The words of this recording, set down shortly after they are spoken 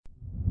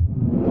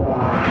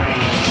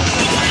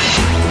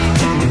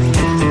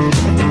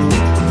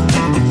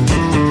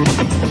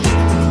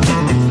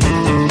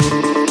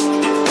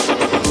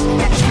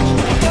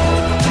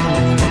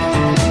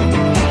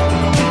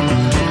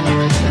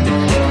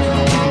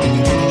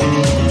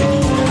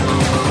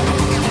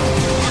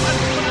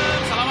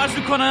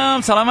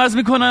سلام عرض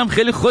میکنم،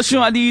 خیلی خوش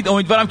اومدید.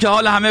 امیدوارم که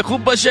حال همه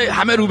خوب باشه،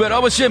 همه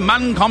روبرا باشه.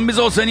 من کامبیز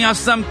حسینی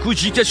هستم،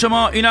 کوچیک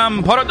شما،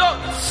 اینم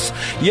پارادوکس.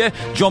 یه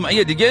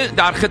جمعه دیگه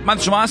در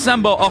خدمت شما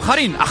هستم با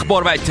آخرین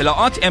اخبار و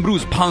اطلاعات.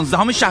 امروز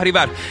 15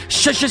 شهریور،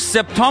 6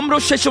 سپتامبر و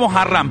 6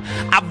 محرم،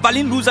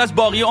 اولین روز از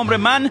باقی عمر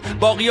من،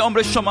 باقی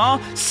عمر شما.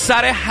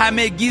 سر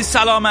همگی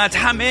سلامت،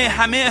 همه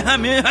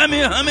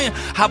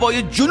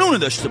هوای جنون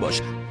داشته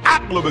باش،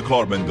 عقل به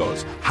کار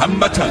بنداز،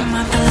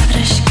 هموطن.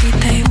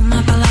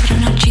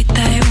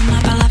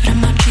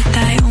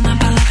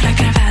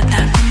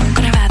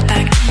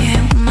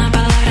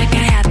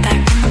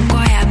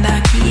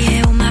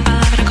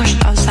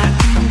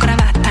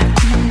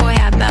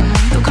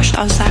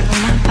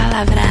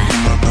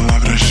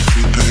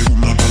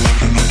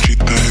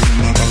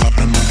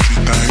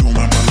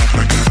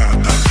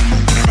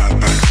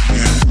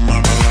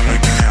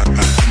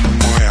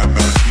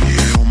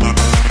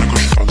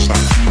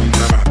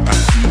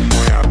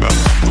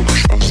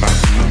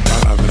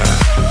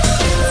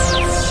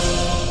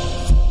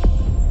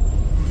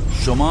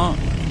 شما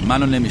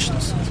منو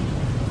نمیشناسید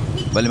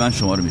ولی من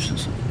شما رو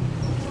میشناسم.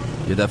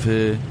 یه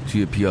دفعه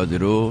توی پیاده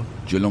رو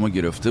جلومو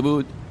گرفته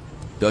بود،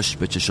 داشت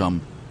به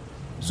چشام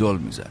ظلم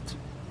میزد.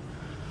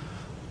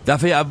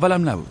 دفعه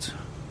اولم نبود.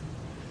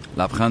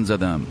 لبخند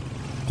زدم،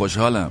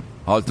 خوشحالم،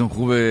 حالتون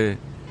خوبه؟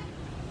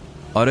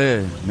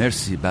 آره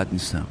مرسی، بد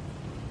نیستم.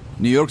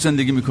 نیویورک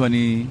زندگی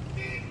میکنی؟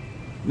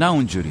 نه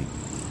اونجوری،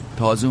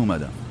 تازه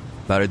اومدم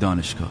برای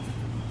دانشگاه.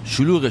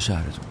 شلوغ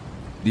شهرتون،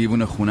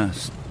 دیوونه خونه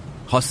است.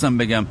 خواستم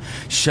بگم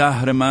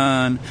شهر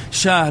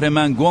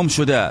من گم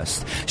شده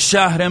است،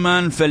 شهر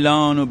من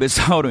فلان و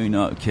بسار و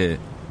اینا، که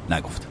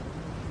نگفتم.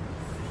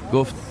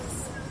 گفت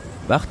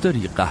وقت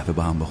داری قهوه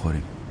با هم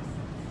بخوریم؟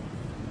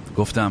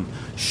 گفتم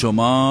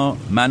شما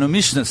منو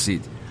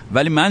میشناسید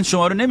ولی من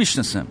شما رو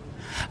نمیشناسم.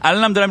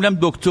 الانم دارم میرم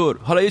دکتر،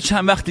 حالا یه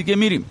چند وقت دیگه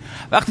میریم.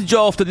 وقتی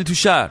جا افتادی تو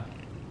شهر.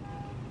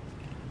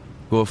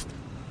 گفت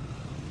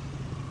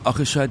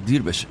آخه شاید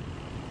دیر بشه.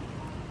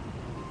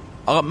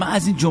 آقا من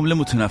از این جمله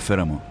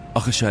متنفرم.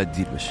 آخه شاید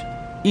دیر بشه،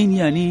 این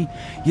یعنی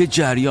یه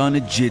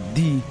جریان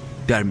جدی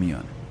در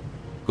میانه.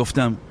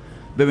 گفتم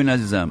ببین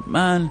عزیزم،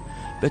 من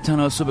به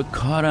تناسب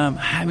کارم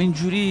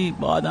همینجوری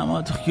با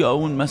آدم‌ها تو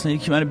خیابون مثلا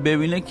یکی منو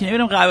ببینه که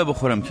نمیرم قهوه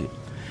بخورم، که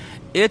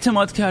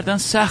اعتماد کردن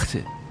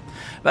سخته.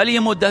 ولی یه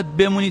مدت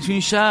بمونی تو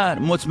این شهر،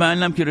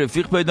 مطمئنم که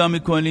رفیق پیدا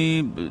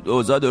میکنی،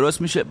 اوضاع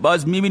درست میشه،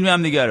 باز میبینیم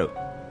هم دیگه رو.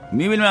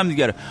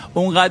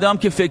 اون قدم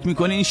که فکر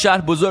میکنی این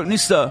شهر بزرگ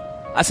نیستا،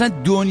 اصلا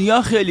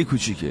دنیا خیلی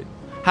کوچیکه،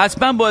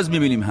 حتما باز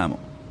میبینیم همون.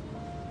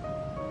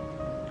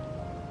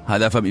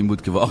 هدفم این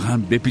بود که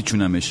واقعا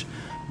بپیچونمش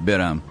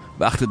برم.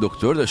 وقت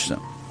دکتر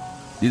داشتم،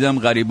 دیدم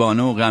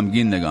غریبانه و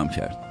غمگین نگام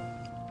کرد.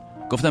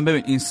 گفتم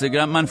ببین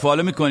اینستاگرام من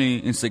فالو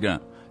میکنی؟ اینستاگرام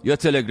یا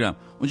تلگرام؟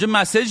 اونجا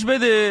مسیج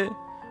بده،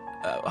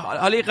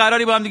 حالا یه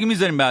قراری با هم دیگه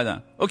میذاریم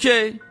بعدن.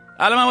 اوکی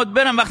الان من باید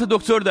برم، وقت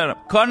دکتر دارم.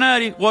 کار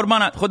نداری؟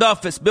 قربانت،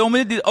 خداحافظ، به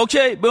امید دید.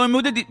 اوکی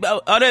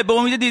به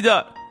امید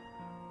دیدار.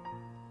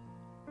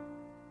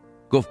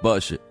 گفت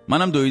باشه.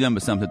 منم دویدم به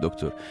سمت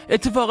دکتر.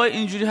 اتفاقای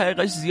اینجوری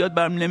حقیقتش زیاد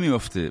برم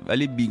نمیفته،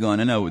 ولی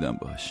بیگانه نبودم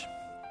باش.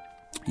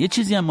 یه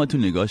چیزی هم ما تو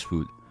نگاش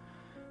بود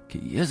که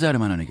یه ذره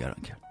منو نگران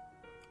کرد.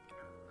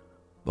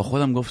 با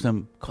خودم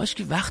گفتم کاش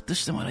که وقت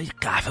داشتم حالا یه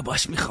قهوه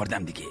باش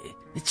میخوردم دیگه.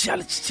 چه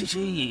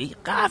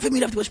قهوه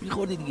میرفتی باش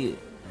میخوردی دیگه.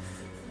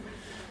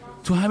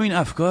 تو همین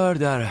افکار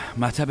در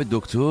مطب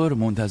دکتر،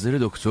 منتظر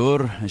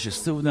دکتر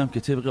نشسته بودم که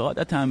طبق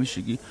عادت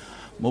همیشگی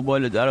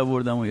موبایل در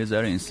آوردم و یه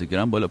ذره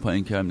اینستاگرام بالا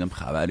پایین کردم،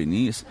 خبری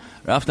نیست.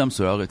 رفتم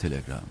سراغ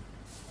تلگرام.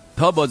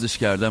 تا بازش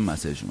کردم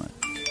مسیج اومد.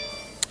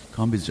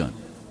 کامبیز جان،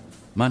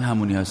 من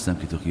همونی هستم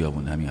که تو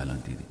خیابون همین الان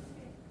دیدی.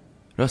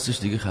 راستش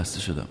دیگه خسته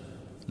شدم،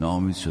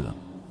 ناامید شدم،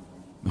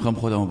 میخوام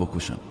خودمو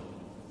بکشم.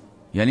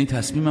 یعنی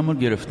تصمیمم رو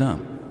گرفتم،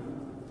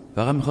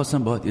 فقط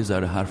میخواستم باهات یه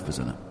ذره حرف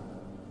بزنم.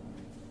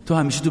 تو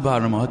همیشه تو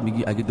برنامه‌هات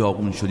میگی اگه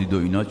داغون شدید و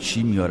اینا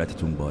چی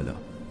میارتتون بالا.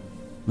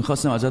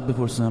 میخواستم ازت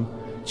بپرسم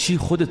چی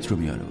خودت رو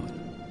میاره بود،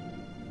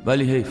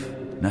 ولی حیف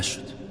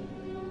نشد.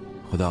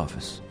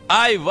 خداحافظ.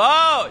 ای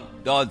وای،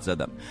 داد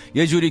زدم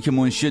یه جوری که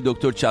منشی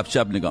دکتر چپ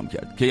چپ نگام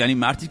کرد، که یعنی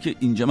مردی که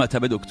اینجا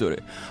مطب دکتره.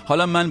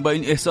 حالا من با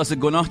این احساس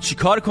گناه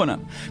چیکار کنم؟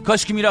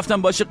 کاش که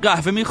میرفتم باشه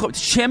قهوه میخورد.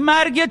 چه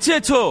مرگته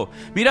تو؟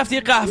 میرفتی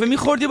یه قهوه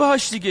میخوردی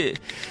باهاش دیگه.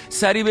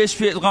 سری بهش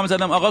پیغام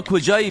زدم آقا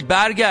کجایی؟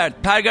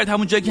 برگرد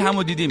همون جایی که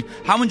همو دیدیم،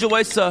 همونجا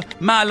وایسا،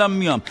 من الان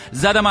میام.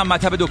 زدم من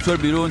مطب دکتر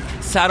بیرون،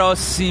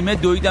 سراسیمه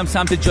دویدم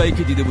سمت جایی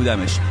که دیده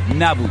بودمش.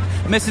 نبود.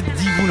 مثل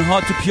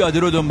دیوونها تو پیاده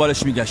رو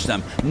دنبالش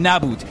میگشتم.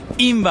 نبود.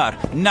 اینور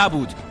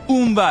نبود،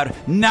 اونور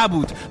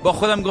نبود. با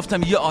خودم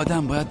گفتم یه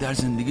آدم باید در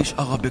زندگیش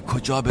آقا به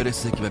کجا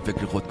برسه که به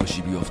فکر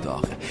خودکشی بیفته؟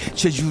 آخه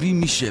چجوری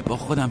میشه؟ با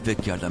خودم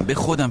فکر کردم، به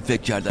خودم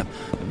فکر کردم.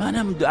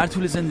 منم در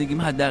طول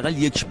زندگیم حداقل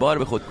یک بار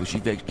به خودکشی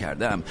فکر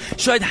کردم.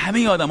 شاید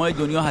همه آدمای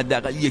دنیا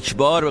حداقل یک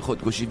بار به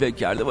خودکشی فکر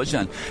کرده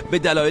باشن، به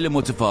دلایل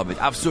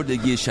متفاوت،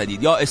 افسردگی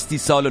شدید یا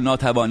استیصال و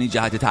ناتوانی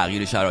جهت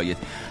تغییر شرایط.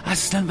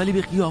 اصلا ولی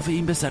به قیافه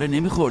این پسر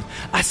نمیخورد،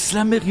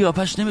 اصلا به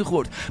قیافش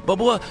نمیخورد.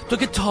 بابا تو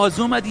که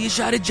تازه اومدی یه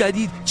شهر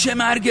جدید، چه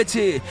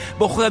مرگته؟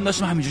 با خودم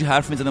داشتم همینجوری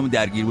حرف میزدم و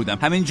درگیر بودم،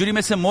 همینجوری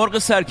مثل مرغ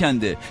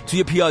سرکنده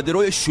توی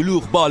پیاده‌روی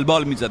شلوغ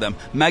بالبال میزدم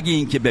مگه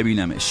این که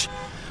ببینمش.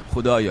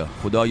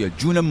 خدایا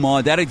جون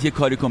مادرت یه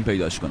کاری کن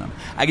پیداش کنم.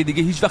 اگه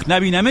دیگه هیچ وقت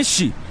نبینمش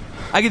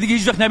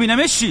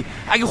چی؟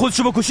 اگه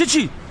خودشو بکشه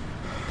چی؟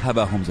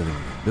 توهم زده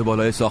به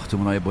بالای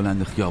ساختمان‌های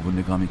بلند خیابون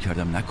نگاه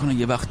می‌کردم، نکنه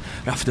یه وقت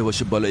رفته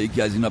باشه بالای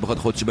یکی از اینا بخواد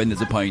خودشو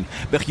بندازه پایین.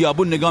 به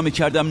خیابون نگاه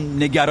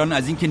می‌کردم نگران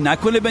از این که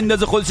نکنه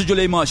بندازه خودشو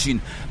جلوی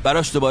ماشین.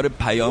 براش دوباره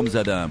پیام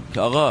زدم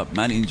که آقا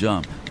من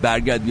اینجام،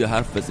 برگرد بیا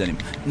حرف بزنیم،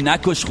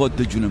 نکش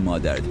خودت جون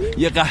مادرت.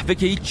 یه قهوه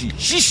که هیچی،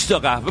 6 تا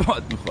قهوه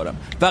باهات می‌خورم،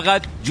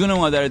 فقط جون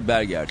مادرت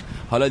برگرد.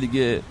 حالا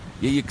دیگه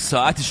یک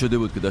ساعتی شده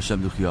بود که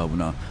داشتم تو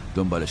خیابونا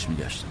دنبالش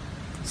می‌گشتم.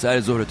 سر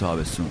ظهر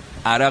تابستون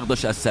عرق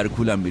داشت از سر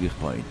کولم میریخت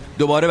پایین.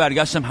 دوباره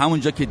برگشتم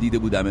همونجا که دیده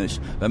بودمش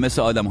و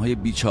مثل آدم‌های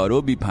بیچاره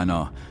و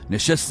بی‌پناه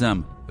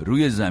نشستم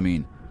روی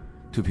زمین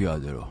تو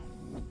پیاده رو.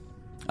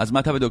 از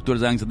مطب دکتر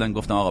زنگ زدن،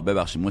 گفتم آقا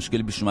ببخشید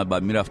مشکلی پیش اومد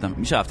بعد میرفتم،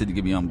 میشه هفته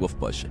دیگه بیام؟ گفت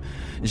باشه.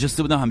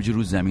 نشسته بودم همینجوری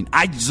رو زمین،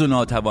 عجز و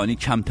ناتوانی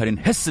کمترین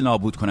حس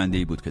نابود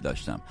کننده‌ای بود که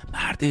داشتم.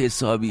 مرد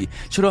حسابی،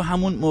 چرا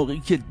همون موقعی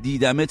که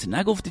دیدمت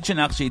نگفتی چه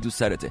نقشه‌ای تو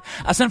سرته؟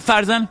 اصلا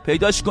فرزن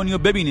پیداش کنی و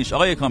ببینیش.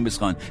 آقای کامبیز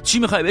خان چی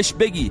می‌خوای بهش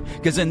بگی؟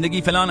 که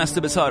زندگی فلان است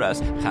و بسار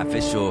است؟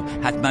 خفه شو،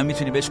 حتما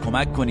میتونی بهش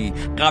کمک کنی.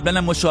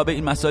 قبلا هم مشابه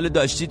این مسائل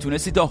داشتی،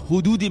 تونستی تا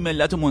حدودی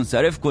ملتو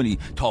منصرف کنی.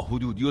 تا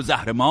حدودی و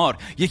زهرمار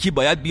یکی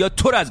باید بیاد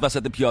تو رو از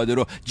وسط پیاده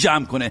رو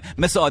جمع کنه،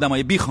 مثل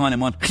آدمای بی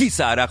خانمان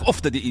خیس عرق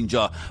افتادی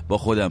اینجا. با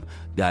خودم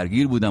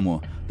درگیر بودم و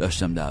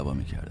داشتم دعوا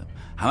میکردم،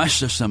 همش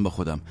داشتم با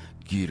خودم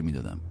گیر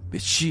میدادم.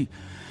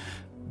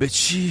 به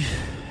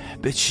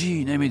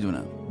چی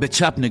نمیدونم. به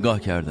چپ نگاه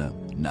کردم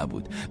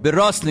نبود، به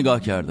راست نگاه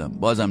کردم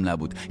بازم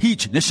نبود،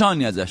 هیچ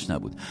نشانی ازش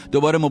نبود.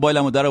 دوباره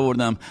موبایلمو در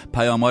آوردم،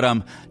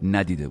 پیامارم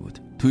ندیده بود.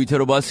 توییتر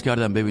رو باز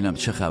کردم ببینم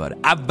چه خبره.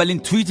 اولین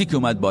توییتی که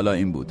اومد بالا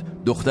این بود: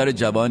 دختر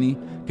جوانی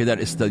که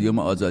در استادیوم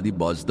آزادی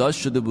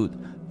بازداشت شده بود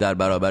در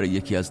برابر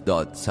یکی از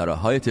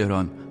دادسراهای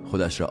تهران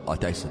خودش را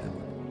آتش زده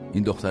بود.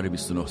 این دختر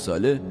 29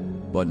 ساله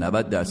با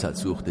 90%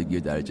 سوختگی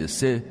درجه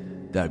 3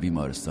 در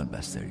بیمارستان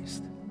بستری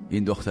است.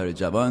 این دختر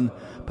جوان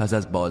پس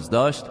از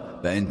بازداشت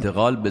و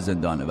انتقال به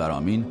زندان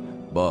ورامین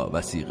با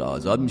وثیقه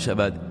آزاد می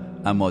شود،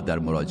 اما در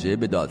مراجعه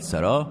به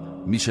دادسرا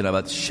می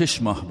شنود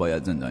 6 ماه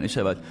باید زندانی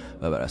شود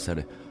و بر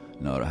اثر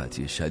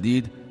ناراحتی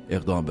شدید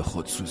اقدام به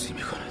خودسوزی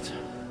می کند.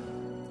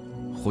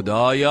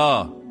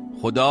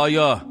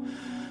 خدایا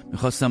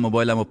میخواستم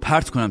موبایلم رو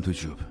پرت کنم تو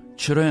جوب.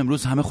 چرا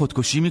امروز همه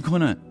خودکشی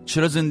میکنن؟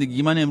 چرا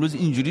زندگی من امروز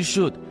اینجوری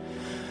شد؟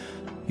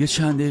 یه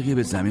چند دقیقه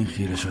به زمین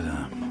خیره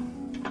شدم،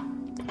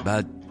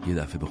 بعد یه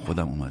دفعه به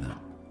خودم اومدم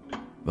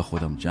و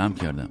خودم جمع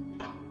کردم.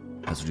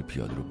 از روی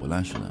پیاده رو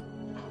بلند شدم،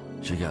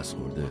 شکست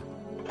خورده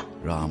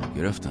راهمو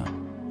گرفتم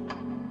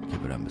که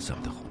برم به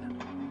سمت خونه.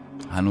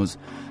 هنوز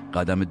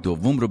قدم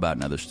دوم رو بر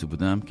نداشته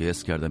بودم که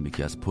حس کردم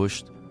یکی از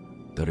پشت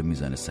داره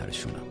میزنه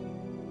سرشونم.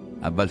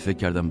 اول فکر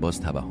کردم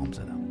باز توهم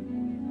زدم.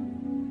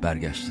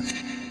 برگشتم،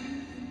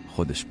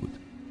 خودش بود.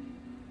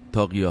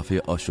 تا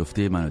قیافه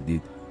آشفته منو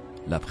دید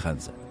لبخند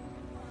زد.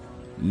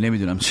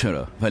 نمیدونم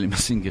چرا ولی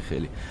مثل این که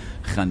خیلی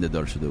خنده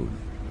دار شده بود.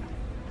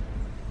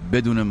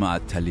 بدون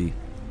معطلی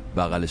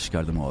بغلش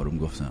کردم و آروم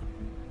گفتم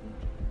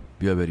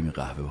بیا بریم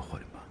قهوه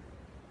بخوریم.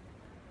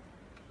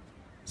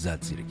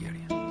 زد زیر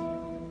گریه.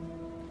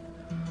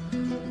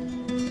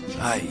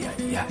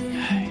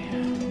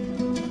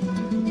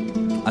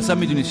 اصلا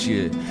میدونی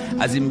چیه؟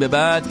 از این به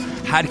بعد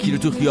هر کی رو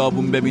تو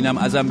خیابون ببینم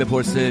ازم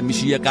بپرسه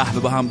میشه یه قهوه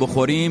با هم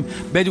بخوریم،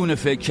 بدون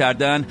فکر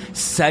کردن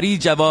سریع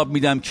جواب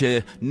میدم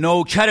که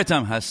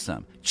نوکرتم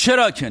هستم.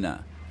 چرا که نه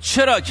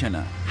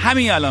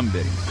همین الان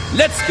بریم.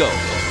 Let's go.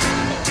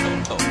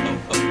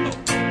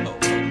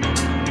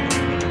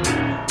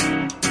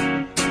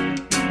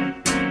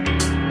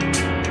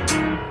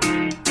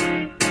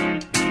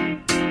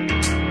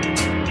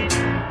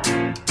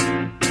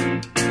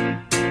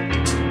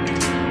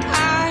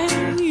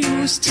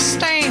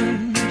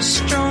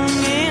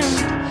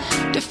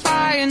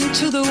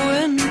 To the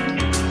wind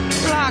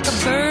like a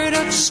bird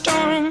of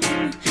storm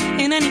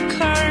in any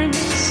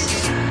currents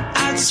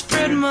I'd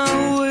spread my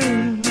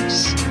wings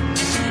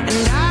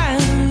and I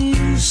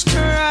used to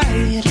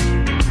ride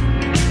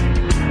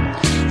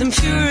them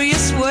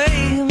furious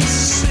waves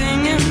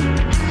singing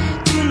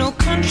to no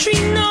country,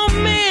 no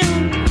man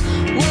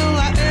will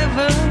I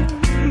ever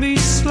be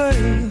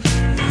slave.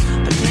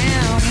 But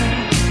now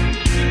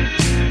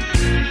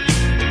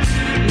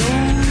no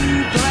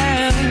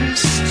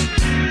blast,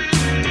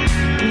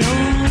 no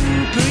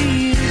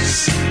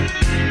breeze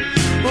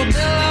will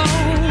billow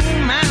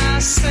my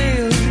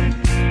sails.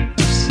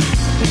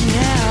 But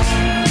now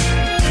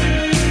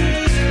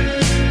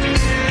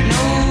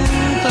no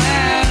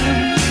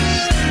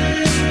blast,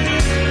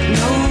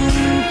 no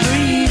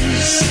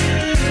breeze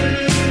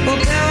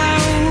will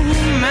billow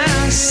my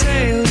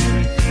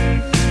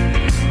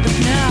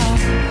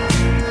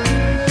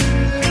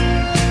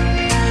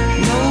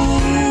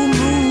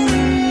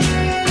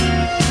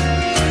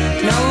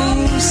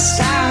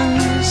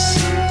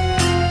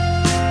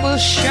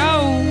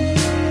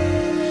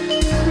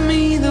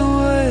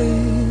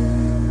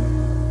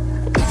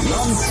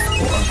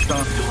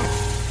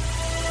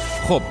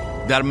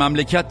در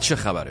مملکت چه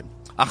خبره؟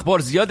 اخبار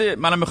زیاده.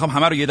 منم میخوام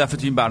همه رو یه دفعه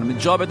تو این برنامه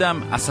جا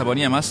بدم.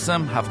 عصبانی هم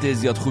هستم، هفته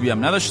زیاد خوبی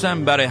هم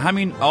نداشتم. برای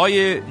همین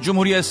آقای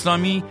جمهوری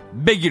اسلامی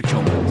بگیر که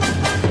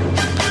اومد.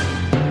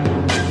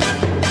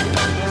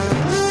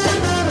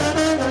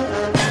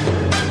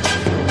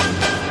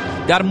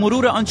 در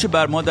مرور آنچه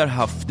بر ما در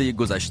هفته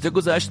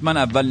گذشت، من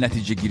اول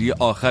نتیجه گیری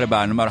آخر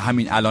برنامه رو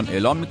همین الان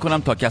اعلام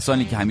میکنم تا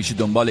کسانی که همیشه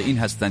دنبال این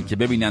هستند که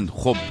ببینند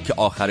خب که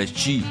آخرش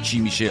چی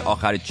میشه،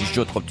 آخرش چی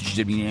شد، خب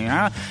چی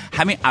ببینن،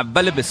 همین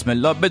اول بسم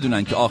الله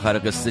بدونن که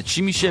آخر قصه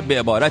چی میشه. به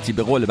عبارتی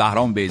به قول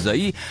بهرام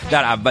بیضایی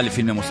در اول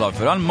فیلم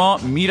مسافران، ما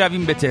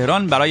میرویم به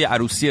تهران برای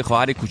عروسی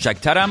خواهر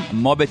کوچکترم،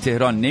 ما به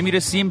تهران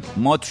نمیرسیم،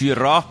 ما توی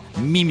راه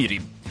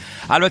میمیریم.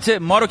 البته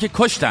ما رو که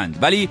کشتند،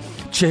 ولی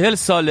 40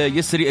 ساله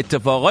یه سری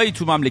اتفاقایی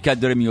تو مملکت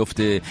داره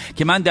میفته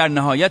که من در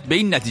نهایت به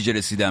این نتیجه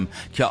رسیدم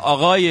که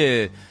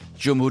آقای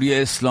جمهوری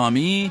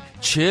اسلامی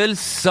 40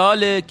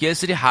 ساله که یه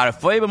سری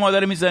حرفایی به ما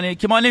داره میزنه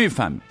که ما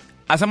نمیفهمیم.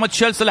 اصلا ما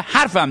 40 سال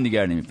حرف هم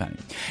دیگر نمیفهمیم.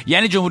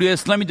 یعنی جمهوری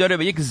اسلامی داره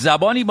به یک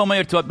زبانی با ما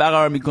ارتباط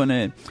برقرار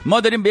میکنه، ما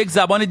داریم به یک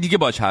زبان دیگه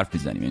باهاش حرف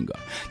میزنیم انگار.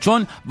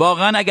 چون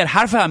واقعا اگر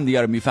حرف هم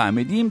دیگر رو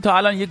میفهمیدیم تا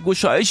الان یک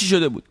گشایشی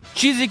شده بود.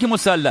 چیزی که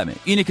مسلمه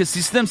اینه که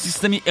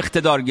سیستمی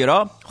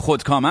اقتدارگرا،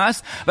 خودکام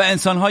است و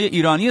انسان‌های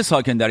ایرانی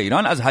ساکن در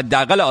ایران از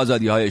حداقل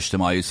آزادی‌های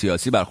اجتماعی و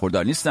سیاسی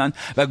برخوردار نیستند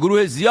و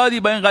گروه زیادی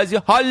با این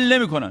قضیه حال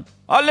نمی‌کنن.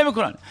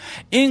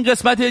 این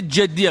قسمت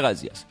جدی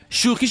قضیه است.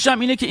 شوخیش هم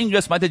اینه که این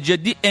قسمت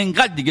جدی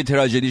انقدر دیگه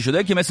تراژدی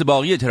شده که مثل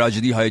باقی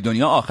تراژدی‌های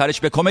دنیا آخرش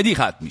به کمدی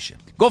ختم میشه.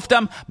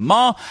 گفتم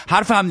ما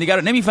حرف همدیگه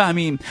رو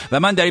نمیفهمیم و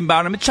من در این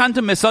برنامه چند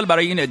تا مثال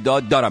برای این ادعا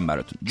دارم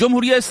براتون.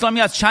 جمهوری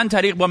اسلامی از چند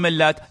طریق با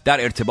ملت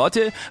در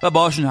ارتباطه و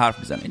باهاشون حرف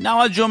میزنه.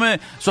 نهاد جمعه،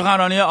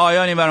 سخنرانی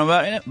آیانی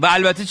و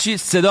البته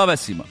صدا و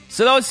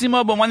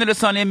سیما به عنوان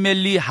رسانه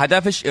ملی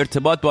هدفش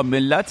ارتباط با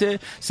ملت،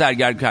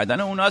 سرگرم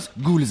کردن اوناست،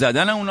 گول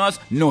زدن اوناست،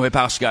 نوحه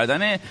پخش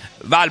کردن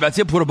و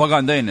البته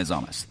پروپاگاندای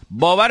نظام است.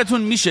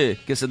 باورتون میشه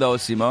که صدا و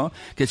سیما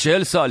که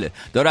 40 ساله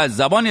داره از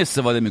زبانی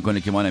استفاده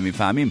میکنه که ما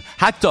نمیفهمیم،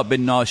 حتی به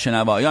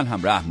ناشنوایان هم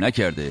رحم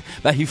نکرده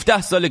و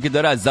 17 ساله که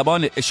داره از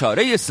زبان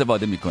اشاره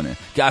استفاده میکنه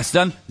که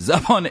اصلا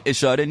زبان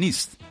اشاره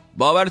نیست.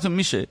 باورتون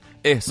میشه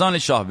احسان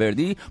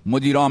شاهوردی،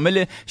 مدیر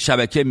عامل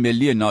شبکه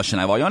ملی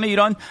ناشنوایان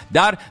ایران،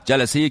 در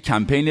جلسه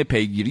کمپین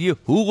پیگیری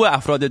حقوق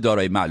افراد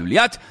دارای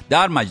معلولیت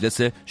در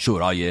مجلس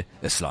شورای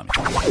اسلامی.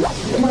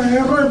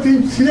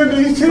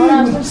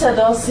 ما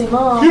صدا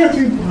سیما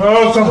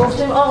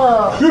گفتیم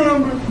آقا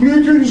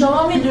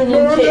شما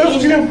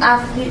میدونید که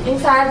این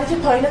فردی که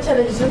پایین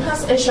تلویزیون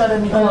هست اشاره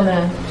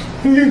میکنه.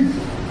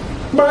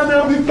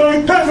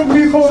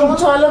 شما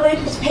تا حالا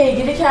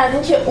پیگیری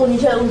کردین که اونی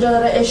که اونجا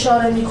داره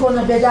اشاره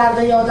میکنه به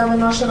درد یه آدم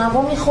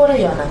ناشنوا میخوره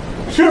یا نه؟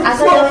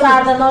 اصلا یه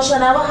فرد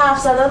ناشنوا حرف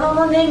زدن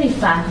اونو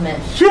نمیفهمه.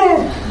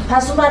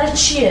 پس اون برای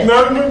چیه؟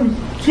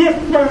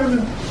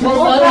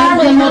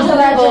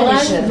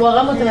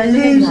 واقعا متوجه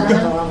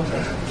نمیشم.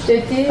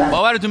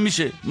 باورتون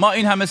میشه ما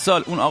این همه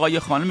سال اون آقای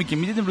خانمی که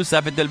میدیدیم رو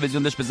صفحه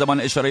تلویزیون داشت به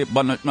زبان اشاره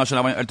با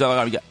ناشنوایان ارتباط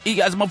قرار میگیره،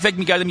 این از ما فکر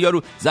میکردیم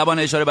یارو زبان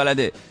اشاره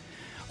بلده،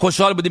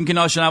 خوشحال بودیم که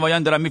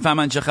ناشنوایان دارن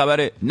میفهمن چه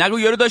خبره. نگو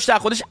یارو داشته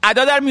خودش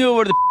ادا در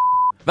میآورده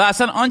و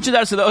اصلا آنچه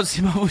در صدا و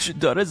سیما وجود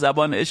داره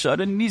زبان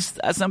اشاره نیست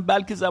اصلا،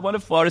 بلکه زبان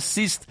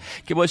فارسی است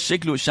که با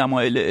شکل و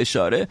شمایل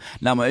اشاره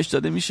نمایش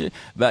داده میشه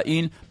و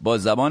این با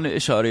زبان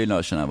اشاره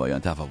ناشنوایان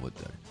تفاوت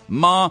داره.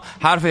 ما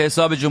حرف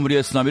حساب جمهوری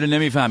اسلامی رو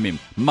نمیفهمیم،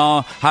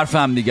 ما حرف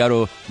همدیگر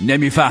رو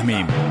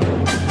نمیفهمیم.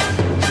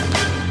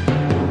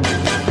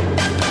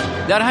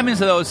 در همین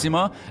صدا و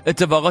سیما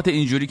اتفاقات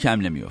اینجوری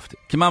کم نمیفته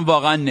که من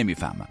واقعا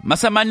نمیفهمم.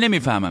 مثلا من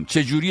نمیفهمم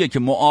چجوریه که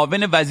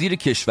معاون وزیر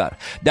کشور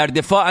در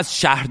دفاع از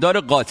شهردار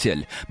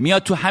قاتل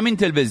میاد تو همین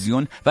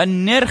تلویزیون و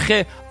نرخ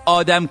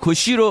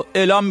آدمکشی رو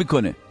اعلام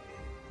میکنه.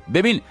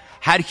 ببین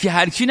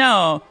هر کی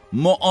نه،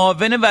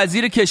 معاون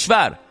وزیر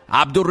کشور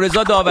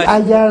عبدالرضا داوری.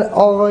 اگر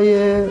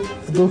آقای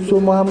دکتر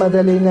محمد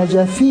علی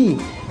نجفی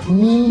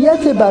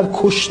نیت بر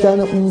کشتن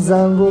اون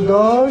زن رو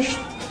داشت،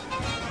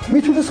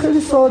 میتونست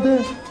خیلی ساده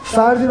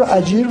فردی رو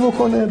اجیر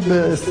بکنه، به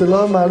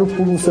اصطلاح معروف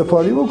قرون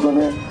سپاری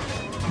بکنه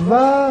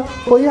و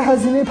با یه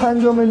هزینه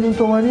 50 میلیون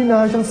تومانی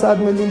نهایتاً 100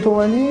 میلیون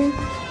تومانی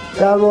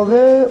در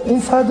واقع اون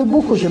فرد رو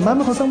بکشه. من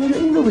میخواستم اونجا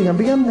این رو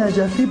بگم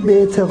نجفی به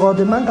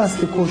اعتقاد من قصد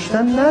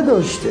کشتن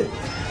نداشته.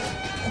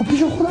 خب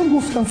پیش خودم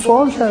گفتم،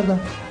 سوال کردم،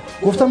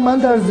 گفتم من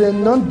در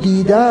زندان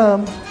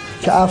دیدم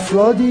که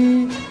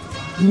افرادی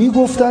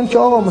میگفتن که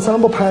آقا مثلا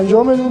با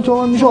 50 میلیون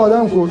تومان میشه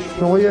آدم کش.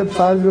 شما یه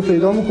فردی رو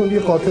پیدا میکنی، یه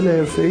قاتل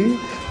حرفه‌ای،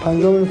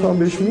 50 میلیون تومان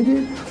بهش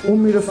میدی، اون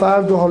میره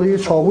فرد رو حالا یه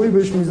چاقویی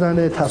بهش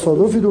میزنه،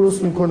 تصادفی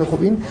درست میکنه.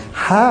 خب این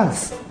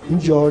هست، این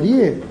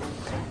جاریه،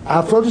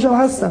 افرادش هم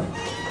هستن.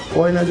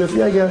 آقای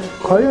نجفی اگر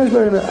کاری نش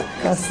برای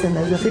قصد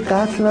نجفی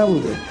قتل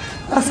نبوده،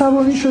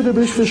 عصبانی شده،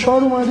 بهش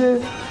فشار اومده،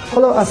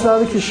 حالا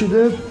اثر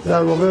کشیده،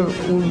 در واقع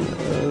اون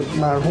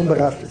مرحوم به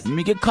قتل.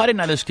 میگه کاری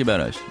نداشت که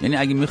براش، یعنی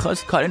اگه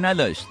میخواست کاری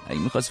نداشت، اگه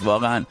میخواست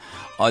واقعا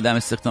آدم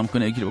استخدام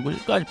کنه یکی رو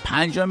بکشه،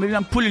 50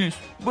 میلیون پولی نیست.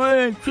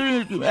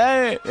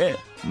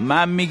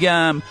 من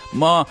میگم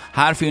ما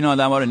حرف این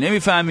آدما رو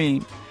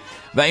نمیفهمیم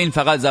و این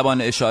فقط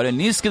زبان اشاره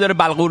نیست که داره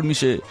بلغور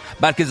میشه،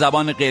 بلکه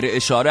زبان غیر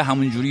اشاره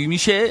همون جوری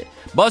میشه.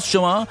 باز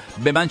شما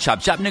به من چپ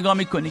چپ نگاه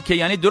میکنی که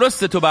یعنی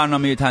درسته تو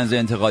برنامه طنز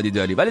انتقادی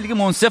داری، ولی دیگه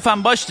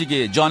منصفم باش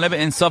دیگه، جانب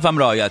انصافم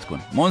رعایت کن.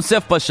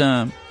 منصف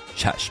باشم؟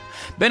 چشم.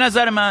 به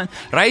نظر من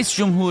رئیس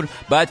جمهور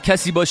باید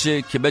کسی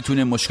باشه که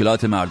بتونه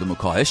مشکلات مردم رو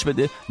کاهش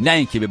بده، نه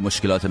اینکه به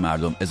مشکلات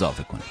مردم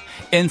اضافه کنه.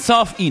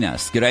 انصاف این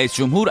است که رئیس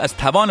جمهور از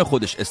توان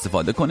خودش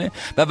استفاده کنه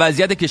و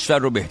وضعیت کشور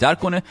رو بهتر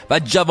کنه و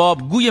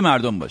جوابگوی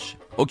مردم باشه.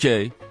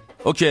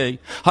 اوکی.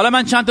 حالا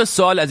من چند تا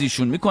سوال از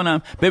ایشون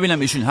میکنم ببینم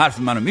ایشون حرف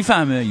منو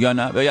میفهمه یا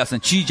نه، و یا اصلا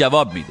چی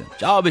جواب میده.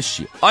 جوابش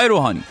چیه؟ آقای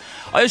روحانی،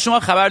 آیا شما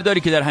خبر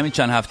داری که در همین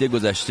چند هفته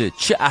گذشته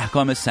چه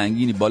احکام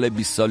سنگینی بالای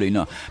 20 سال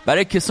اینا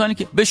برای کسانی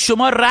که به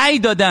شما رأی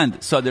دادند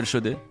صادر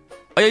شده؟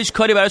 آیا هیچ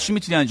کاری براشون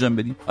میتونی انجام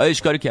بدی؟ آیا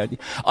هیچ کاری کردی؟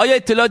 آیا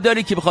اطلاع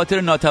داری که به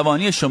خاطر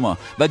ناتوانی شما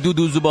و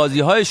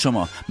دودوزوبازی‌های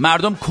شما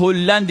مردم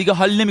کلاً دیگه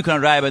حال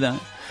نمی‌کنن رأی بدن؟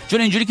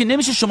 چون اینجوری که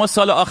نمیشه شما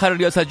سال آخر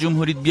ریاست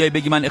جمهوری بیای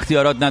بگی من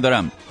اختیارات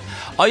ندارم.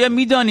 آیا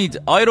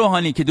میدانید آقای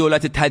روحانی که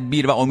دولت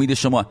تدبیر و امید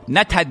شما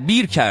نه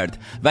تدبیر کرد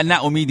و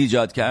نه امید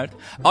ایجاد کرد؟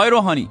 آقای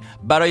روحانی،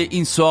 برای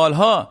این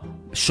سوالها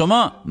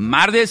شما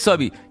مرد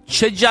حسابی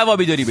چه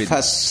جوابی داری بدی؟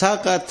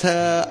 فسقط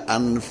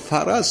عن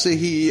فرسه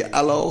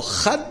علی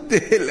خد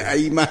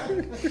الایمن.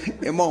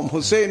 امام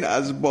حسین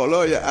از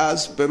بالای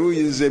اسب به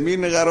روی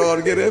زمین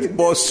قرار گرفت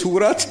با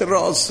صورت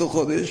راست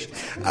خودش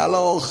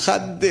علی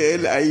خد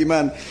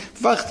الایمن.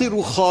 وقتی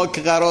رو خاک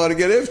قرار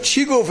گرفت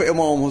چی گفت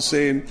امام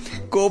حسین؟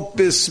 گفت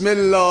بسم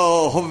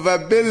الله و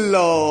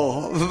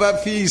بالله و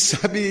فی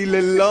سبیل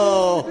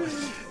الله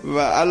و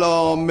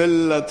علی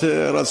ملت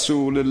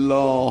رسول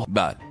الله.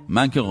 بله،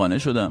 من که قانع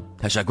شدم.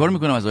 تشکر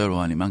میکنم از آقای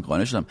روحانی، من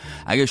قانع شدم.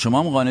 اگه شما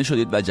هم قانع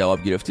شدید و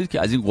جواب گرفتید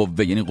که از این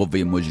قوه، یعنی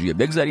قوه مجریه،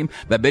 بگذاریم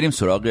و بریم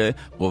سراغ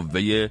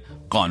قوه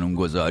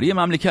قانونگذاری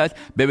مملکت،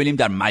 ببینیم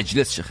در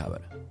مجلس چه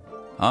خبره.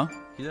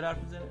 کی داره حرف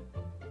میزنه؟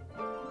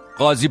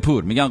 قاضی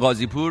پور. میگن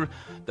قاضی پور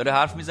داره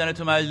حرف میزنه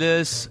تو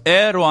مجلس.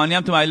 روحانی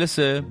هم تو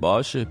مجلسه؟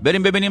 باشه،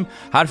 بریم ببینیم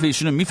حرف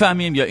ایشونو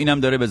میفهمیم یا اینم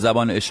داره به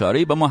زبان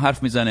اشاره‌ای با ما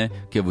حرف میزنه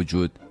که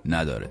وجود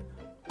نداره.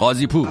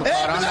 قاضی پور: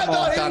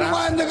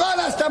 نمایندگان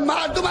هستن،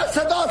 مردم از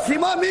صدا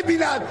سیما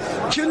میبینن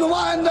که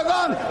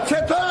نمایندگان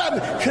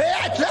چطور که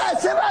یک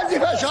لحظه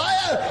وظیفه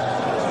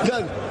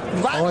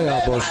آقای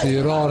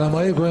عباسی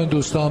راهنمایی کنین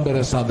دوستان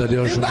برن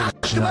صندلی‌هاشون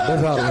بشینن.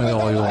 بفرمایید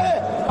آقایون،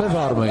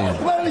 بفرمایید.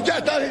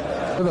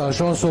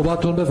 شما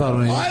صحبتتون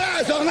بفرمایید. آره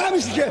اصلا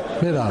نمیشه که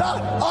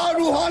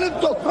روحانی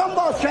دکان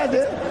باز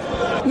کرده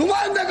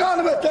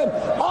نمایندگان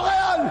بتن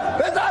آقایان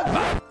بزن.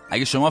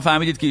 اگه شما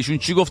فهمیدید که ایشون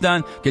چی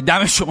گفتن که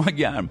دم شما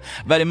گرم،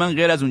 ولی من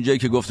غیر از اونجایی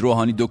که گفت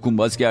روحانی دکون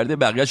باز کرده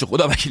بقیه‌شو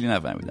خدا وکیلی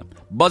نفهمیدم.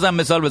 بازم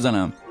مثال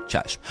بزنم؟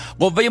 چشم.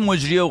 قوه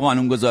مجریه و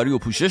قانونگذاری و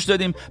پوشش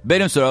دادیم،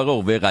 بریم سراغ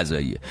قوه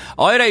قضاییه.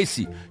 آقای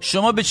رئیسی،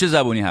 شما به چه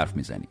زبونی حرف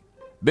میزنی؟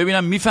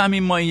 ببینم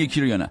میفهمیم ما این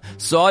یکی رو یا نه.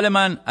 سوال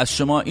من از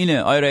شما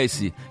اینه آقای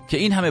رئیسی که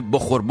این همه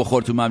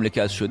بخور تو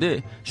مملکت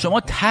شده، شما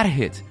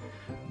طرحت،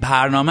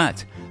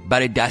 برنامه‌ت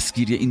برای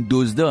دستگیری این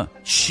دزدا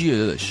چیه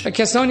داداش؟ و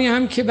کسانی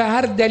هم که به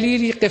هر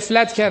دلیلی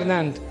غفلت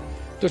کردند،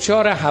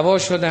 دچار هوا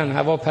شدن،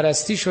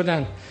 هواپرستی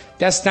شدن،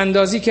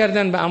 دستاندازی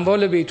کردن به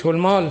اموال بیت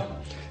المال،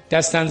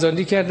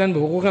 دستاندازی کردن به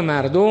حقوق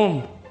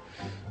مردم،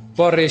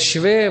 با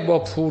رشوه، با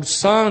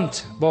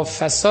پورسانت، با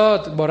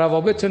فساد، با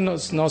روابط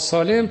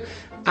ناسالم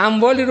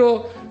اموالی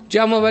رو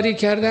جمع آوری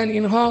کردن.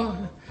 اینها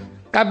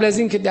قبل از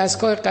این که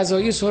دستگاه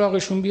قضایی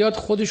سراغشون بیاد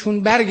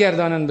خودشون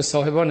برگردانن به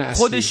صاحبان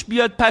اصلی. خودش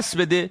بیاد پس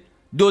بده؟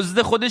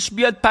 دزد خودش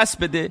بیاد پس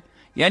بده؟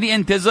 یعنی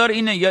انتظار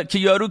اینه که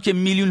یارو که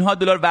میلیون ها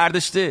دلار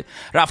برداشته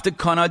رفته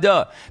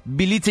کانادا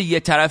بلیت یه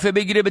طرفه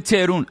بگیره به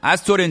تهران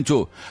از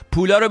تورنتو،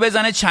 پولا رو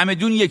بزنه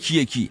چمدون یکی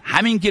یکی،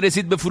 همین که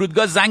رسید به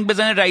فرودگاه زنگ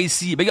بزنه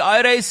رئیسی بگه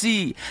آی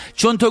رئیسی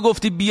چون تو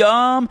گفتی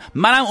بیام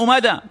منم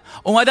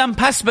اومدم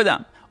پس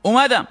بدم،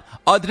 اومدم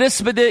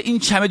آدرس بده این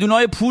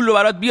چمدونای پول رو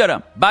برات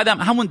بیارم. بعدم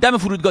همون دم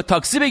فرودگاه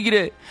تاکسی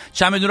بگیره،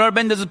 چمدونا رو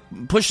بندازه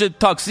پشت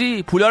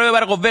تاکسی، پولا رو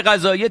ببره قوه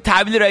قضاییه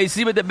تحویل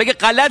رئیسی بده، بگه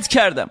غلط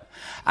کردم.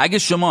 اگه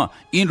شما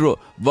این رو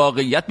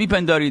واقعیت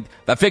میپندارید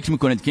و فکر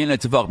میکنید که این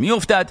اتفاق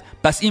میافتد،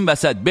 پس این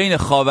وسط بین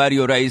خواهری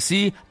و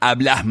رئیسی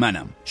ابله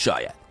منم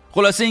شاید.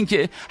 خلاصه این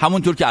که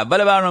همونطور که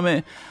اول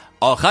برنامه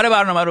آخر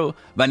برنامه رو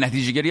و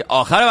نتیجه گیری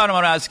آخر برنامه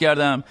رو عرض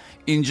کردم،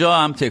 اینجا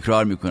هم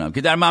تکرار میکنم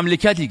که در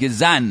مملکتی که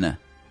زن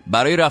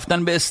برای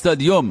رفتن به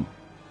استادیوم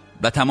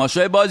و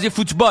تماشای بازی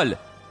فوتبال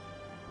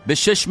به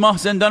 6 ماه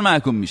زندان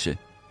محکوم میشه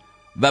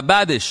و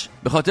بعدش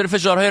به خاطر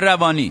فشارهای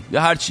روانی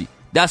یا هرچی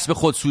دست به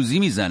خودسوزی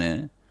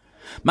میزنه،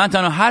 من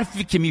تنها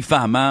حرفی که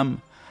میفهمم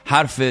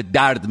حرف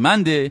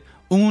دردمند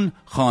اون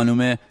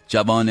خانم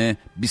جوان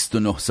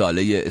 29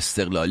 ساله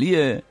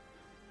استقلالیه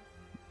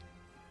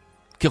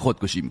که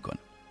خودکشی میکنه.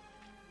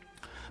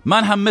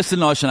 من هم مثل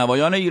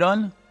ناشنوایان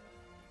ایران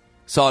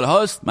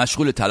سالهاست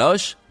مشغول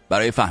تلاش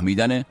برای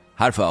فهمیدن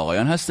حرف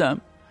آقایان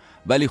هستم،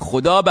 ولی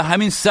خدا به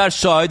همین سر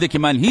شاهده که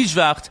من هیچ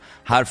وقت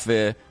حرف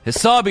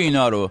حساب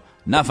اینا رو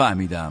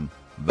نفهمیدم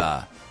و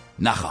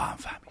نخواهم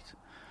فهمید.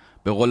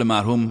 به قول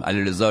مرحوم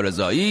علیرضا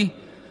رضایی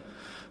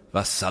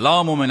و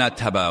سلام من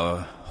التبع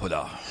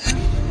خدا.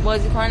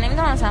 بازیکن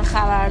نمیدونم مثلا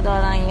خبر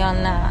دارن یا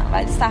نه،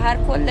 ولی سحر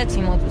کل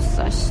تیمو دوست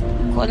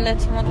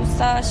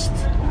داشت.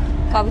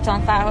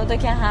 کاپیتان فرهادو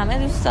که همه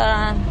دوست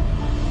دارن،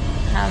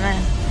 همه.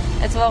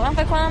 اتفاقا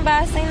فکر کنم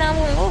بحث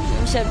اینمون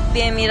میشه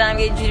بمیرم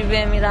یه جوری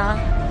بمیرم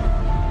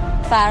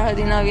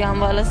فرهادینا بیان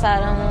بالا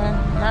سرمون.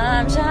 من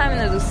همیشه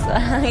همینو دوست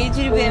دارم، یه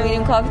جوری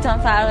بمیریم کاپیتان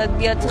فرهاد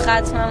بیاد تو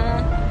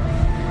ختممون.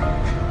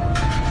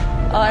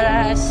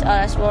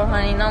 آرش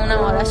برهانی اینا، اونم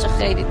آرش رو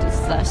خیلی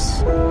دوست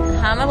داشت.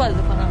 همه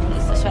بازیکنان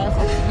دوست داشت، ولی خب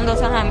اون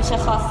دوتا همیشه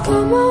خواست. Come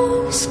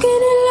on,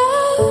 skinny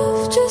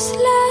love, just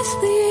last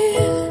the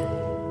year.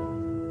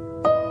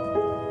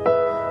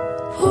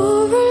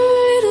 Poor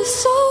little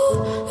soul,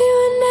 you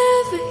were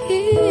never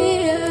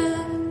here.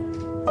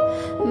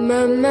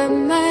 My, my,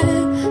 my,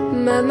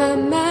 my, my,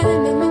 my,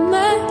 my,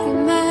 my,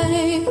 my.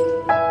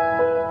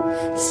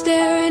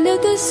 Staring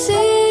at the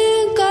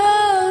sink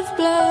of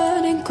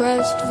blood and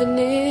crushed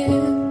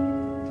veneer.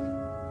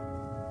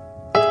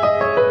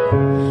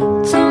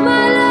 Told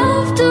my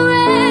love to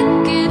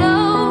wreck it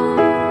all.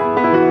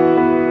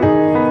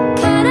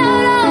 Cut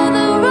out all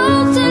the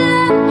roads to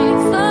let me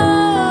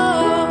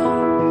fall.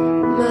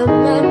 My,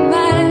 my,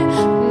 my,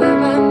 my,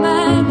 my,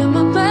 my,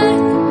 my, my,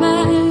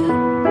 my.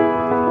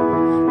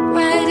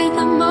 Right in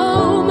the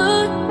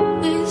moment,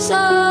 this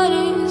heart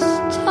is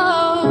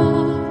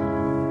torn.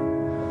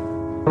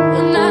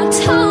 And I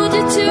told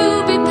you to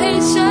be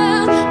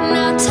patient, and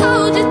I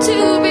told you to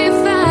be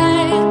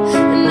fine,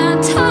 and I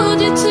told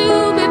you to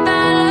be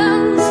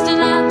balanced,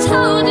 and I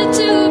told you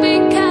to be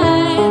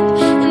kind.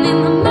 And in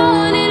the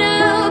morning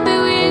I'll be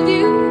with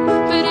you,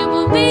 but it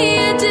will be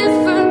a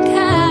different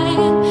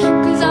kind.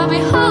 'Cause I'll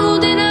be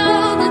holding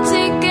all the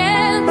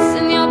tickets,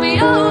 and you'll be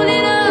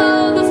owning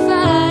all the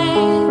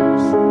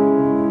fines.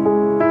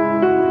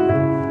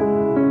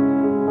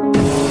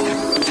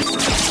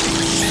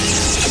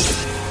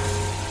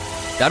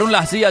 در اون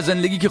لحظه از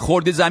زندگی که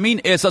خورده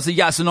زمین، احساس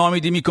یأس و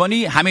ناامیدی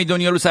میکنی، همه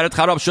دنیا رو سرت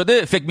خراب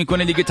شده، فکر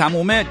میکنه دیگه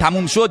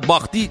تموم شد،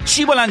 باختی،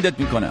 چی بلندت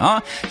میکنه؟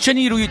 ها؟ چه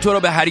نیرویی تو رو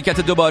به حرکت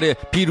دوباره،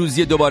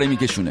 پیروزی دوباره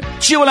میکشونه؟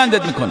 چی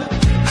بلندت میکنه؟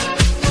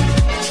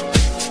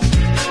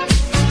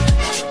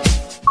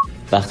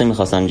 وقتی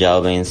میخواستم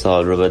جواب این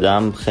سوال رو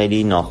بدم،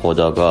 خیلی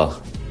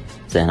ناخودآگاه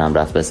ذهنم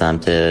رفت به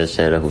سمت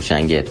شعر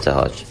هوشنگ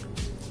ابتهاج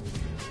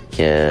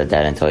که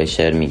در انتهای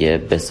شعر میگه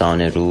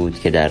بسان رود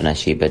که در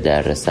نشیب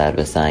در سر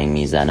به سنگ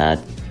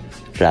میزند،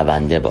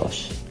 رونده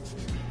باش،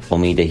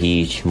 امید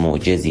هیچ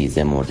معجزی ز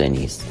مرده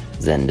نیست،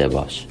 زنده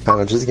باش.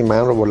 تنها چیزی که من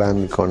رو بلند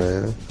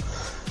میکنه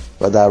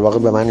و در واقع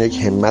به من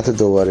یک همت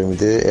دوباره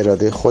میده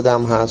اراده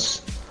خودم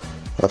هست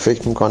و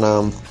فکر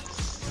میکنم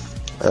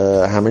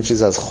همه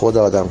چیز از خود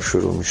آدم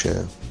شروع میشه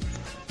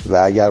و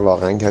اگر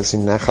واقعا کسی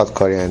نخواد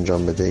کاری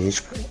انجام بده،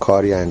 هیچ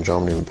کاری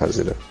انجام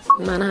نمیپذیره.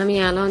 من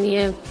همین الان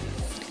یه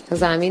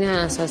زمین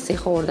اساسی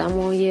خوردم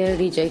و یه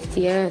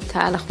ریجکتی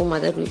تلخ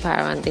اومده روی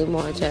پرونده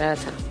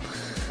مهاجرتم.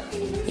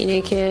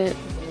 اینه که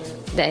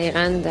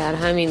دقیقاً در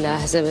همین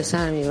لحظه به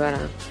سر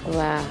میبرم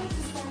و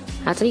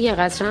حتی یه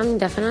قطره هم این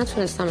دفعه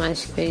نتونستم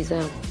اشک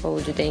بریزم، با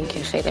وجود این که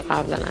خیلی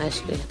قبلا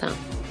اشک ریختم.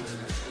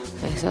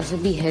 احساس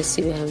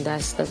بی‌حسی بهم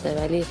دست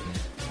داده، ولی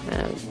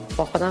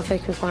با خودم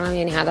فکر میکنم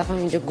یعنی هدفم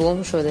اینجا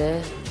گم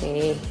شده،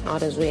 یعنی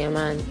آرزوی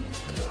من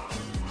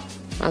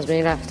از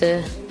بین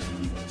رفته.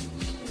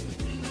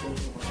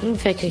 این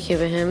فکری که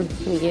بهم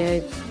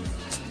میگه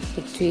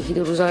توی یکی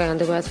دو روز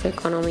آینده باید فکر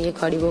کنم و یه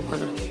کاری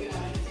بکنم.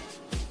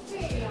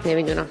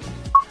 نمیدونم.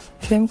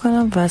 فکر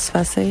میکنم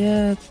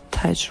وسوسه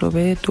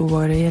تجربه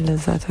دوباره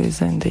لذت‌های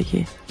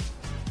زندگی،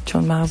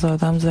 چون مغز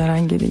آدم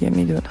زرنگی دیگه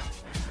میدونم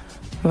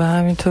و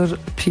همینطور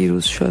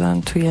پیروز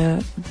شدن توی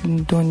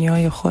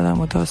دنیای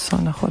خودم و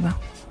داستان خودم.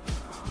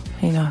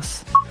 این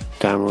هست.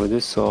 در مورد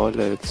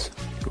سوالت،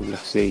 اون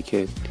لحظه ای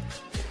که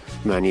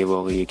معنی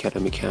واقعی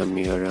کلمه کم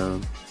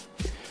میارم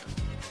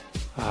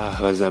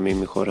و زمین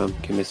میخورم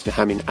که مثل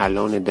همین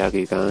الان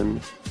دقیقاً،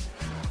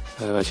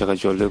 و چقدر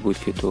جالب بود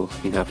که تو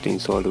این هفته این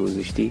سوال رو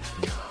گذاشتی.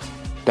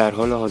 در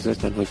حال حاضر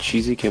تنها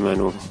چیزی که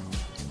منو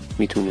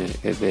میتونه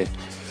به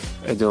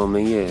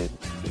ادامه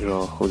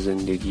راه و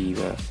زندگی و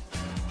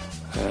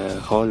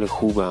حال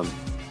خوبم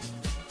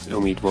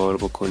امیدوار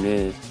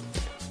بکنه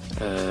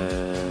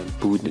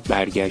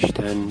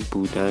برگشتن،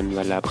 بودن و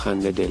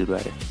لبخند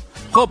دلبره.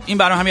 خب این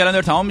برنامه همین الان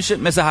داره تمام میشه.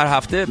 مثل هر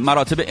هفته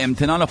مراتب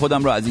امتنان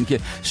خودم رو از اینکه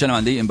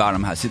شنونده این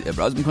برنامه هستید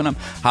ابراز میکنم.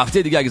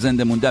 هفته دیگه اگه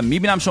زنده موندم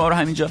میبینم شما رو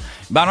همینجا.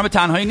 برنامه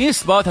تنهایی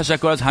نیست، با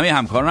تشکر از همه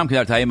همکارانم که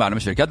در تهیه برنامه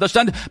شرکت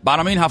داشتند.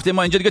 برنامه این هفته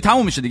ما اینجا دیگه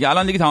تموم میشه دیگه.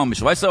 الان دیگه تمام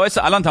میشه.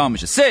 وایسا الان تمام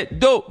میشه. 3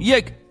 2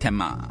 1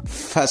 تمام.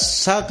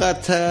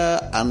 فسقط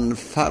عن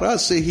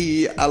فرسه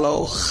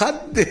على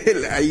خده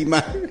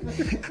الایمن،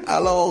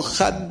 على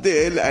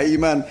خده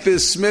الایمن.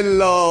 بسم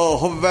الله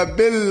و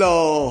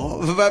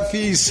بالله و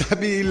فی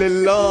سبیل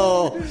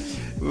الله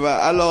و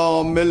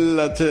علی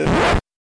ملت